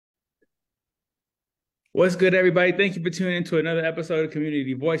What's good, everybody? Thank you for tuning into another episode of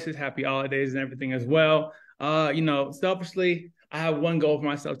Community Voices. Happy holidays and everything as well. Selfishly, I have one goal for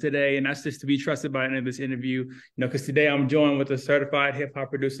myself today, and that's just to be trusted by the end of this interview. Because today I'm joined with a certified hip hop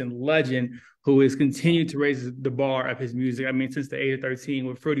producing legend who has continued to raise the bar of his music. I mean, since the age of 13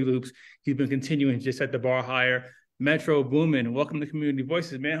 with Fruity Loops, he's been continuing to just set the bar higher. Metro Boomin, welcome to Community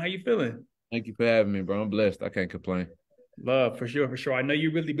Voices, man. How you feeling? Thank you for having me, bro. I'm blessed. I can't complain. Love, for sure, for sure. I know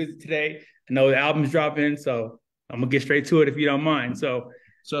you're really busy today. I know the album's dropping, so I'm gonna get straight to it if you don't mind. So,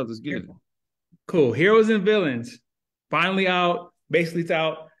 So let's get it. cool. Heroes and Villains, finally out. Basically, it's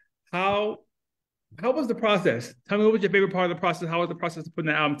out. How how was the process? Tell me what was your favorite part of the process? How was the process of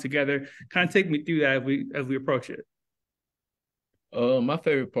putting the album together? Kind of take me through that as we approach it. My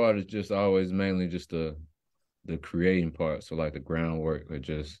favorite part is just always mainly just the creating part. So like the groundwork or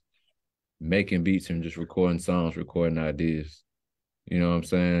just making beats and just recording songs, recording ideas. You know what I'm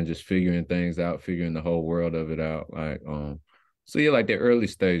saying? Just figuring things out, figuring the whole world of it out. So yeah, like the early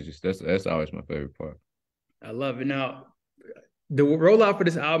stages. That's always my favorite part. I love it. Now, the rollout for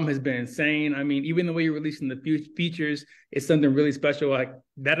this album has been insane. I mean, even the way you're releasing the features is something really special. Like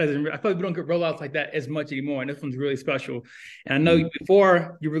that doesn't. I feel like we don't get rollouts like that as much anymore, and this one's really special. And I know Mhm.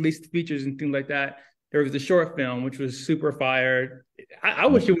 before you released the features and things like that, there was the short film which was super fire. I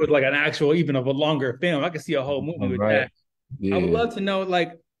wish it was like an actual, even of a longer film. I could see a whole movie All with right. that. I would Yeah. love to know,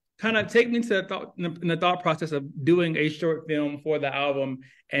 like, kind of take me into the thought process of doing a short film for the album,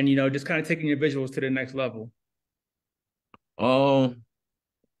 and just kind of taking your visuals to the next level. Um,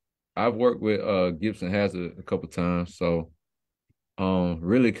 I've worked with Gibson Hazard a couple times. So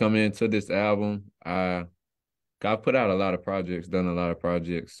really coming into this album, I put out a lot of projects, done a lot of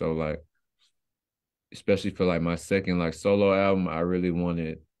projects. So like, especially for like my second like solo album, I really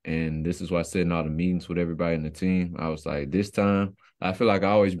wanted, and this is why I said in all the meetings with everybody in the team, I was like, this time I feel like I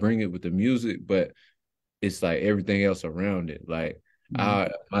always bring it with the music, but it's like everything else around it. Like Mhm.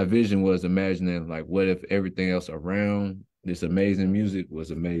 I my vision was imagining like what if everything else around this amazing music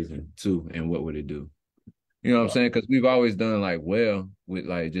was amazing too, and what would it do? You know what I'm saying? Because we've always done like well with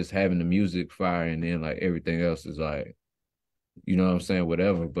like just having the music fire and then like everything else is like, you know what I'm saying,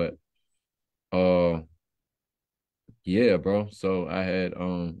 whatever. But uh yeah, bro. So I had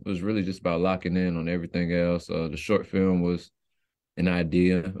it was really just about locking in on everything else. The short film was an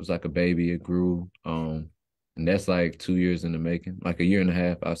idea. It was like a baby, it grew. And that's like 2 years in the making, like a year and a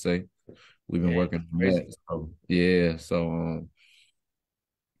half, I'll say. We've been Yeah, working on that. crazy. So yeah.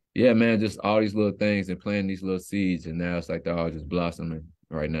 Yeah, man, just all these little things and planting these little seeds, and now it's like they're all just blossoming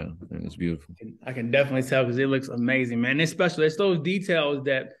right now, and it's beautiful. I can definitely tell because it looks amazing, man. It's special. It's those details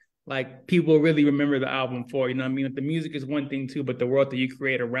that like people really remember the album for. You know what I mean? Like, the music is one thing too, but the world that you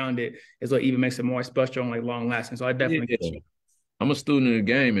create around it is what even makes it more special and like long lasting. So I definitely Yeah, get you. I'm a student of the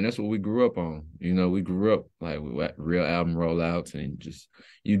game, and that's what we grew up on. You know, we grew up like with real album rollouts and just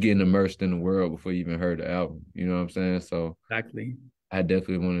you getting immersed in the world before you even heard the album. You know what I'm saying? So Exactly. I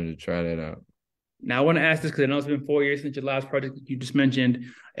definitely wanted to try that out. Now I want to ask this because I know it's been 4 years since your last project that you just mentioned.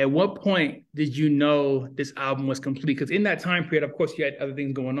 At what point did you know this album was complete? Because in that time period, of course, you had other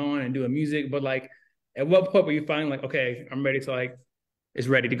things going on and doing music, but like, at what point were you finally like, okay, I'm ready to like, it's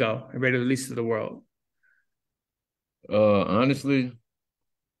ready to go, I'm ready to release it to the world? Honestly,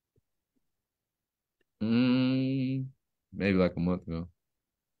 mm, maybe like a month ago.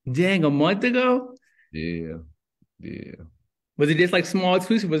 Dang, a month ago? Yeah, yeah. Was it just like small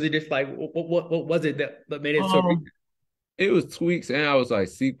tweaks, or was it just like what was it that made it so Um, it was tweaks, and I was like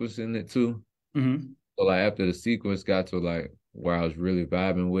sequencing it too. mm-hmm. So like after the sequence got to like where I was really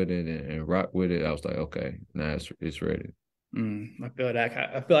vibing with it and rock with it, I was like, okay, now it's ready. I feel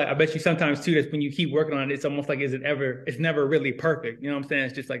that. I feel like I bet you sometimes too. That's when you keep working on it. It's almost like it's never really perfect. You know what I'm saying?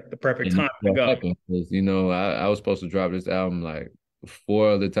 It's just like the perfect And time that's to what go. happened because I was supposed to drop this album like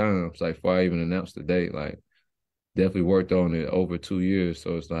 4 other times, like before I even announced the date. Like definitely worked on it over 2 years.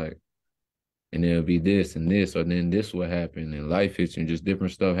 So it's like, and then it'll be this and this, or then this will happen, and life hits you, and just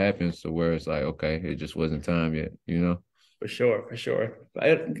different stuff happens to where it's like, okay, it just wasn't time yet, you know? For sure, for sure.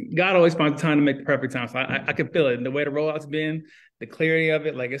 God always finds time to make the perfect time. So I can feel it. And the way the rollout's been, the clarity of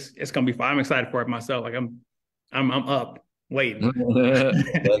it, like it's gonna be fine. I'm excited for it myself. Like I'm up waiting.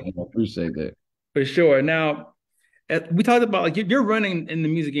 I appreciate that. For sure. Now, we talked about like you're running in the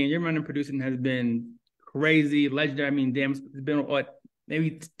music game. Your running producing has been crazy, legendary. I mean, damn, it's been what,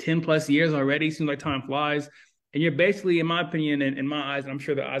 maybe 10 plus years already. Seems like time flies. And you're basically, in my opinion, and in my eyes, and I'm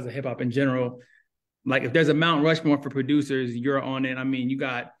sure the eyes of hip hop in general, like if there's a Mount Rushmore for producers, you're on it. I mean, you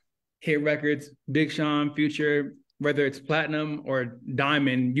got hit records, Big Sean, Future, whether it's platinum or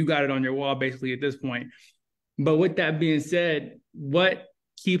diamond, you got it on your wall basically at this point. But with that being said, what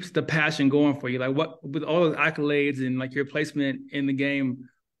keeps the passion going for you? Like what with all those accolades and like your placement in the game,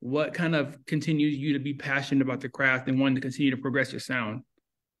 what kind of continues you to be passionate about the craft and wanting to continue to progress your sound?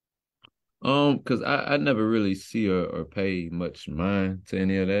 Because I never really see or pay much mind to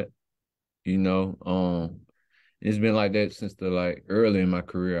any of that, you know. It's been like that since the like early in my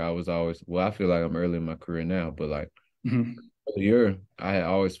career. I was always well, I feel like I'm early in my career now, but like Mhm. earlier, I had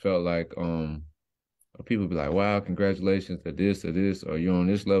always felt like people be like, wow, congratulations to this, or you're on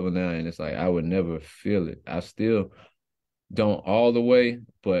this level now. And it's like I would never feel it. I still don't all the way,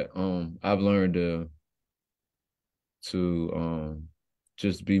 but I've learned to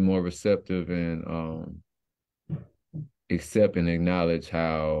just be more receptive and accept and acknowledge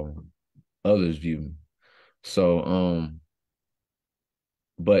how others view me. So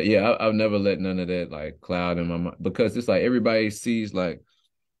but yeah, I've never let none of that like cloud in my mind because it's like everybody sees like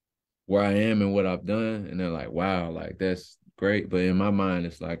where I am and what I've done, and they're like, wow, like that's great. But in my mind,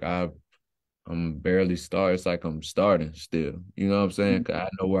 it's like I'm barely started. It's like I'm starting still. You know what I'm saying? 'Cause I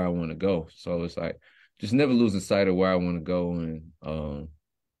know where I want to go. So it's like just never losing sight of where I want to go and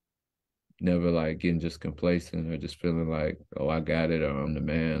never like getting just complacent or just feeling like, oh, I got it or I'm the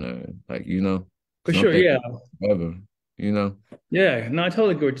man or like, For because I don't sure, think yeah. ever, you know. Yeah, no, I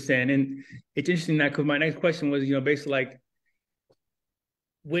totally get what you're saying. And it's interesting that because my next question was, basically like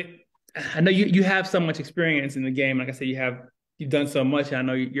with I know you have so much experience in the game. Like I said, you've done so much. And I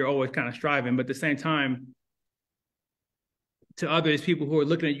know you're always kind of striving, but at the same time, to others, people who are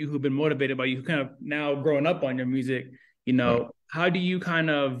looking at you, who've been motivated by you, who kind of now growing up on your music, Right. how do you kind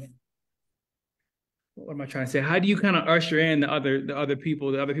of what am I trying to say? How do you kind of usher in the other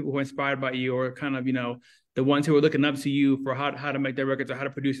people who are inspired by you, or kind of the ones who are looking up to you for how to make their records or how to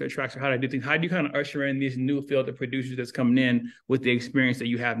produce their tracks or how to do things? How do you kind of usher in this new field of producers that's coming in with the experience that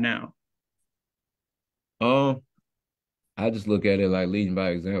you have now? Um, I just look at it like leading by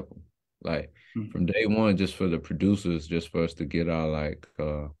example. Like from day one, just for the producers, just for us to get our like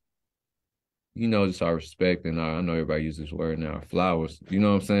just our respect and I know everybody uses this word now, flowers. You know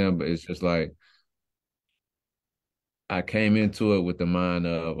what I'm saying? But it's just like I came into it with the mind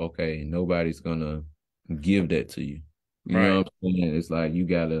of, okay, nobody's gonna give that to you. You know Right. what I'm saying? It's like you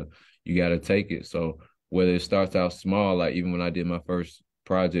gotta take it. So whether it starts out small, like even when I did my first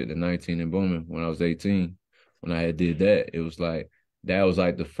project, the 19 and Booming, when I was 18, when I had did that, it was like that was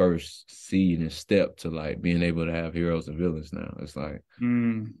like the first seed and step to like being able to have heroes and villains now. It's like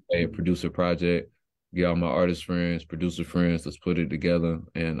Mm. a producer project, get all my artist friends, producer friends, let's put it together.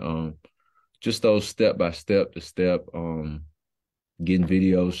 And just those step by step to step, getting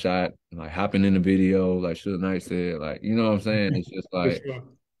videos shot, like hopping in the video, like Suge Knight said, like, you know what I'm saying? It's just For like sure.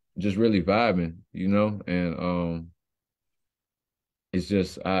 just really vibing, and it's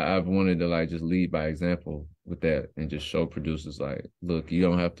just I've wanted to like just lead by example with that and just show producers like, look, you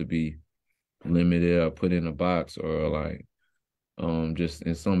don't have to be limited or put in a box or like just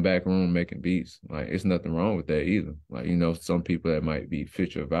in some back room making beats. Like it's nothing wrong with that either. Like, some people that might be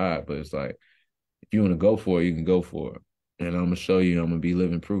fit your vibe, but it's like if you want to go for it, you can go for it. And I'm gonna show you, I'm gonna be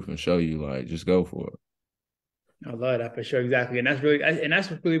living proof and show you like just go for it. I love that for sure, exactly, and that's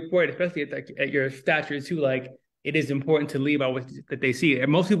really important, especially at your stature too. Like it is important to lead by what that they see,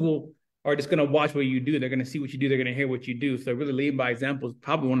 and most people are just gonna watch what you do. They're gonna see what you do. They're gonna hear what you do. So really, lead by example is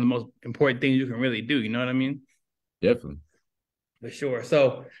probably one of the most important things you can really do. You know what I mean? Definitely. For sure.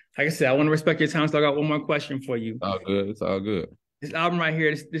 So, like I said, I want to respect your time. So I got one more question for you. All good. It's all good. This album right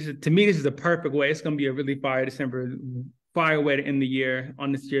here, this is to me, this is a perfect way. It's gonna be a really fire December, fire way to end the year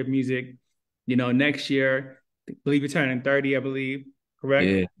on this year of music. Next year, I believe you're turning 30, I believe. Correct?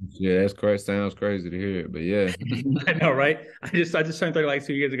 Yeah. Yeah, that's crazy. Sounds crazy to hear it, but yeah. I know, right? I just turned 30 like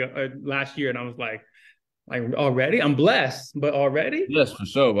 2 years ago, last year, and I was like already? I'm blessed, but already? Yes, for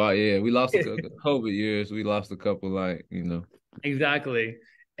sure. But yeah, we lost COVID years. We lost a couple like. Exactly.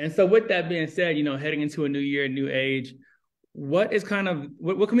 And so with that being said, heading into a new year, new age, what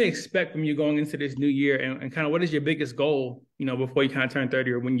can we expect from you going into this new year, and kind of what is your biggest goal, before you kind of turn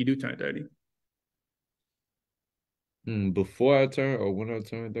 30 or when you do turn 30? Before I turn or when I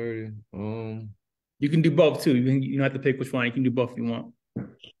turn 30, You can do both too. You don't have to pick which one. You can do both if you want.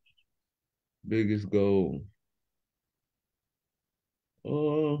 biggest goal.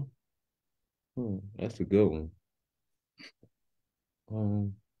 Uh, that's a good one.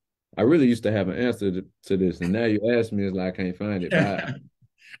 Um, I really used to have an answer to this, and now you ask me, it's like I can't find it. But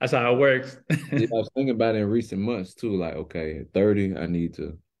That's how it works. yeah, I was thinking about it in recent months too. Like, okay, at 30, I need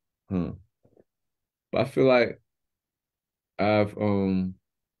to, huh? But I feel like I've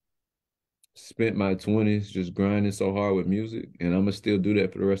spent my 20s just grinding so hard with music, and I'm gonna still do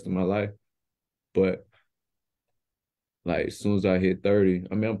that for the rest of my life. But like as soon as I hit 30,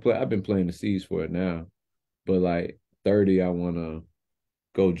 I mean I've been playing the seeds for it now, but like 30, I wanna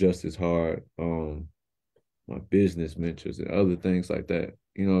go just as hard. My business ventures and other things like that.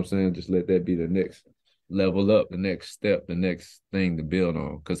 You know what I'm saying? Just let that be the next level up, the next step, the next thing to build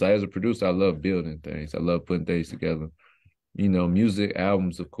on. Because as a producer, I love building things. I love putting things together. You know, music,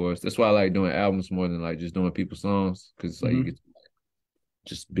 albums, of course. That's why I like doing albums more than like just doing people's songs. Because it's like you Mm-hmm. get to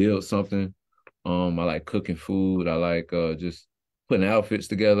just build something. I like cooking food. I like just putting outfits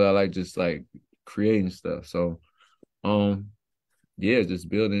together. I like just like creating stuff. So um yeah, just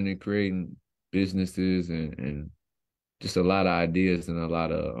building and creating businesses and just a lot of ideas and a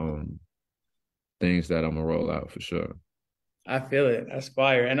lot of things that I'm gonna roll out for sure. I feel it. That's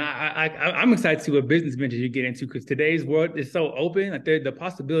fire, and I'm excited to see what business ventures you get into because today's world is so open. Like the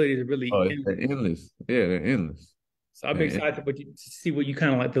possibilities are really Oh, they're endless. endless. Yeah, they're endless. So I'll be They're excited to see what you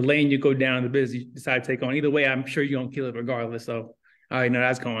kind of like the lane you go down, the business you decide to take on. Either way, I'm sure you're gonna kill it regardless. So all right, no,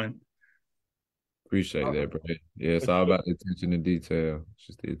 that's going. Appreciate All that, right. bro. Yeah, it's all about the attention to detail. It's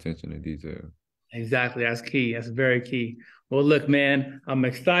just the attention to detail. Exactly. That's key. That's very key. Well, look, man, I'm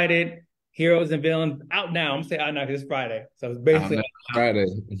excited. Heroes and Villains out now. I'm gonna say out now because it's Friday. So it's I'm basically not out. Friday.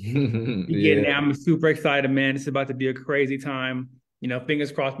 You getting Yeah. there. I'm super excited, man. It's about to be a crazy time.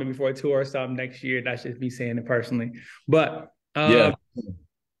 Fingers crossed maybe for a tour or something next year. That's just me saying it personally. But Yeah.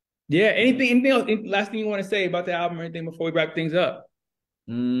 yeah, anything else? Last thing you want to say about the album or anything before we wrap things up?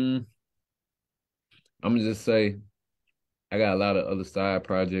 Mm, I'm gonna just say I got a lot of other side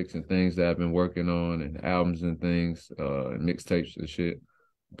projects and things that I've been working on and albums and things, and mixtapes and shit.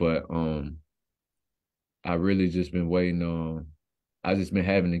 But I really just been waiting on I just been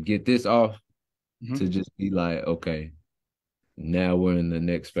having to get this off to Mhm. just be like, okay, now we're in the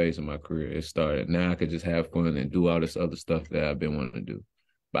next phase of my career. It started. Now I could just have fun and do all this other stuff that I've been wanting to do.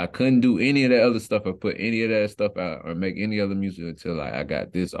 But I couldn't do any of that other stuff or put any of that stuff out or make any other music until like I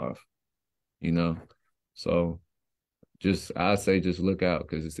got this off, you know? So just I say just look out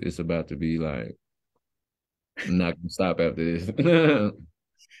because it's about to be like I'm not gonna stop after this.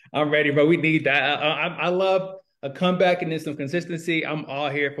 I'm ready, bro. We need that. I love a comeback and then some consistency. I'm all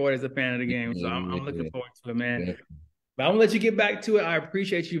here for it as a fan of the game. So I'm looking Yeah, forward to it, man. definitely. But I'm gonna let you get back to it. I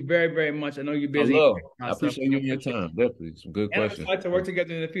appreciate you very, very much. I know you're I busy. love. I So appreciate you and your time. Definitely. Some good and I'm questions. excited to work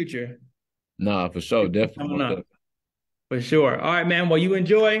together in the future. Nah, for sure. Definitely. Coming Most up. definitely. For sure. All right, man. Well, you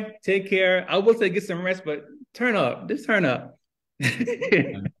enjoy. Take care. I will say get some rest, but turn up. Just turn up. I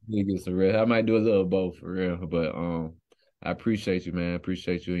need to get some rest. I might do a little both for real, but I appreciate you, man. I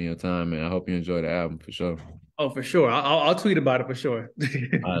appreciate you and your time, man. I hope you enjoy the album for sure. Oh, for sure. I'll tweet about it for sure.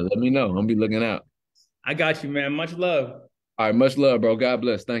 All right, let me know. I'm gonna be looking out. I got you, man. Much love. All right, much love, bro. God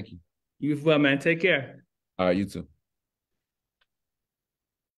bless. Thank you. You as well, man. Take care. All right, you too.